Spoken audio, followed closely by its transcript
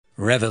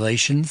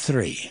Revelation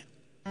 3.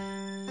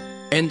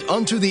 And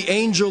unto the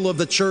angel of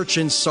the church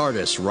in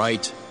Sardis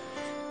write,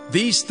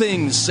 These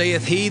things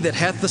saith he that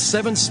hath the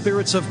 7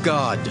 spirits of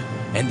God,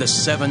 and the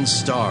 7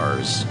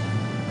 stars.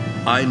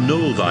 I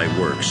know thy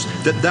works,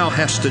 that thou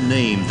hast a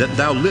name, that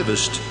thou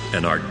livest,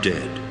 and art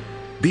dead.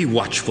 Be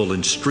watchful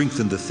and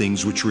strengthen the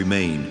things which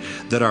remain,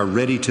 that are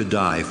ready to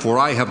die, for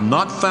I have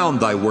not found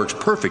thy works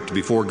perfect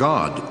before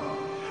God.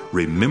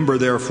 Remember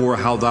therefore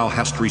how thou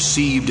hast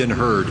received and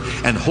heard,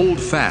 and hold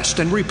fast,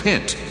 and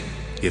repent.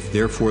 If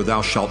therefore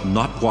thou shalt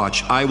not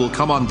watch, I will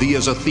come on thee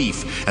as a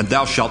thief, and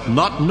thou shalt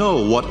not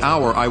know what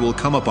hour I will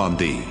come upon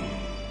thee.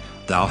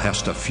 Thou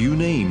hast a few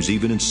names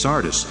even in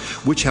Sardis,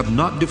 which have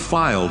not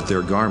defiled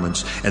their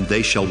garments, and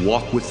they shall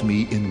walk with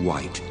me in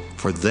white,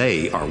 for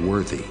they are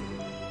worthy.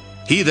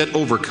 He that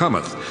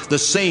overcometh, the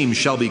same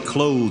shall be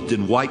clothed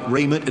in white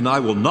raiment, and I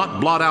will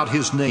not blot out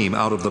his name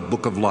out of the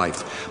book of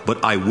life,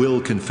 but I will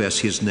confess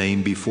his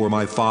name before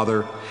my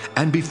Father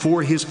and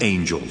before his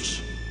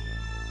angels.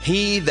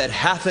 He that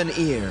hath an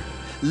ear,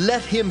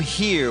 let him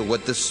hear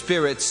what the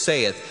Spirit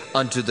saith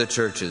unto the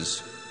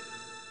churches.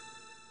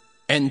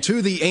 And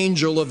to the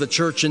angel of the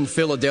church in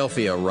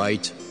Philadelphia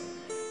write,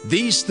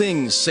 These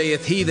things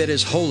saith he that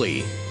is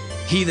holy,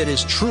 he that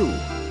is true,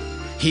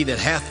 he that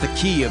hath the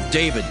key of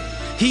David,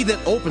 he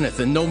that openeth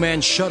and no man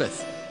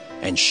shutteth,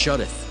 and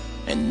shutteth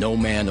and no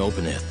man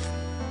openeth.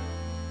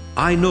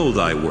 I know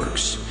thy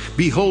works.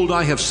 Behold,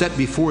 I have set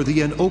before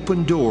thee an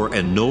open door,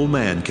 and no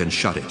man can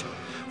shut it.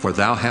 For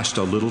thou hast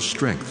a little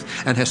strength,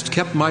 and hast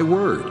kept my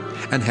word,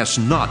 and hast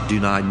not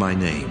denied my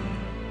name.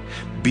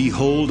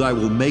 Behold, I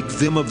will make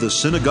them of the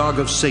synagogue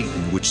of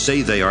Satan, which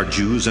say they are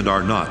Jews and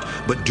are not,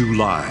 but do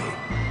lie.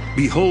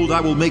 Behold,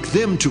 I will make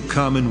them to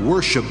come and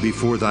worship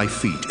before thy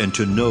feet, and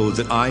to know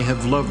that I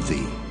have loved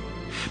thee.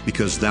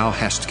 Because thou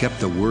hast kept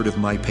the word of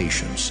my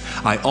patience,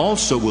 I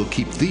also will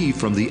keep thee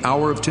from the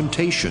hour of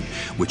temptation,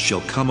 which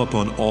shall come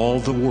upon all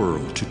the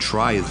world to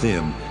try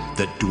them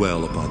that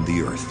dwell upon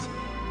the earth.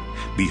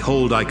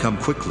 Behold, I come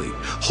quickly.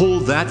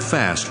 Hold that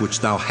fast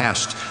which thou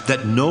hast,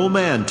 that no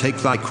man take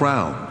thy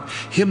crown.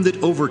 Him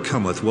that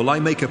overcometh will I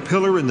make a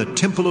pillar in the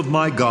temple of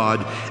my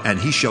God, and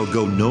he shall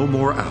go no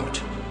more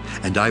out.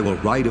 And I will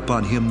write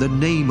upon him the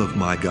name of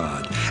my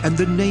God, and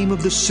the name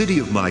of the city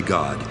of my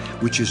God,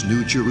 which is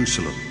New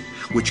Jerusalem,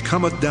 which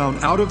cometh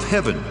down out of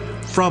heaven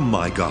from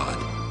my God.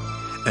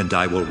 And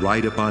I will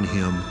write upon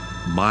him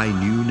my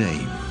new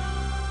name.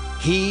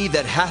 He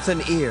that hath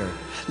an ear,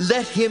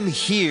 let him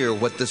hear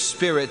what the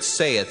Spirit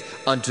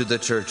saith unto the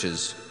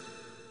churches.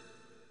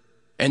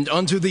 And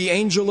unto the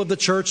angel of the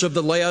church of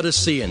the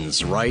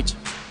Laodiceans write,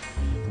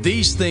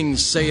 These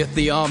things saith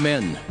the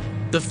Amen,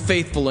 the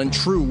faithful and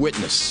true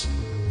witness,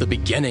 the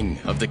beginning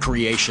of the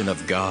creation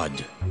of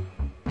God.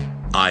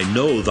 I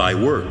know thy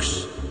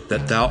works,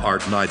 that thou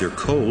art neither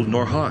cold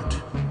nor hot.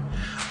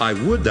 I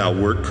would thou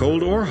wert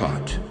cold or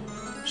hot.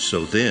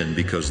 So then,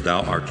 because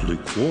thou art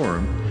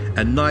lukewarm,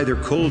 and neither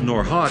cold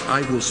nor hot,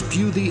 I will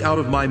spew thee out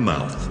of my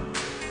mouth.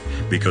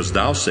 Because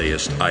thou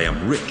sayest, I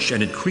am rich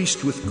and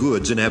increased with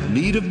goods, and have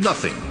need of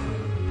nothing,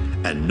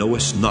 and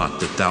knowest not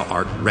that thou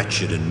art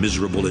wretched and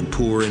miserable and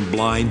poor and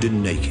blind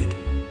and naked.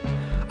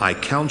 I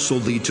counsel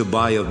thee to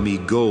buy of me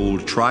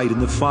gold tried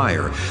in the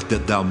fire,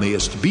 that thou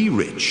mayest be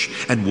rich,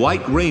 and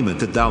white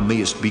raiment, that thou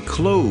mayest be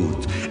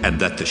clothed, and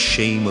that the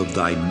shame of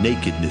thy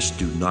nakedness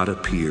do not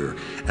appear,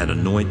 and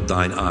anoint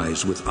thine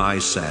eyes with eye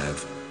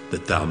salve,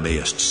 that thou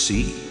mayest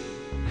see.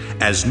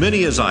 As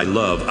many as I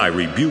love, I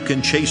rebuke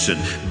and chasten.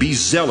 Be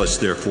zealous,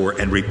 therefore,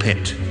 and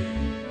repent.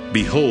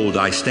 Behold,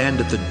 I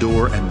stand at the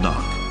door and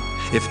knock.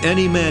 If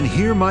any man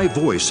hear my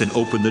voice and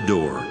open the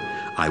door,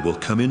 I will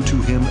come into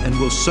him and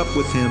will sup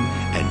with him,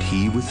 and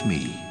he with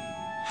me.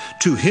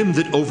 To him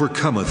that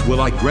overcometh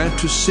will I grant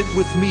to sit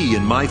with me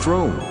in my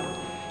throne,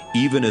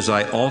 even as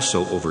I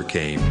also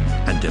overcame,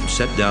 and am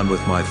set down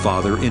with my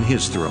Father in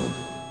his throne.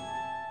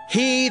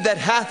 He that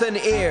hath an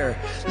ear,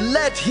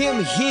 let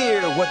him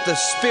hear what the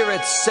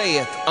Spirit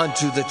saith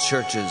unto the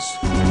churches.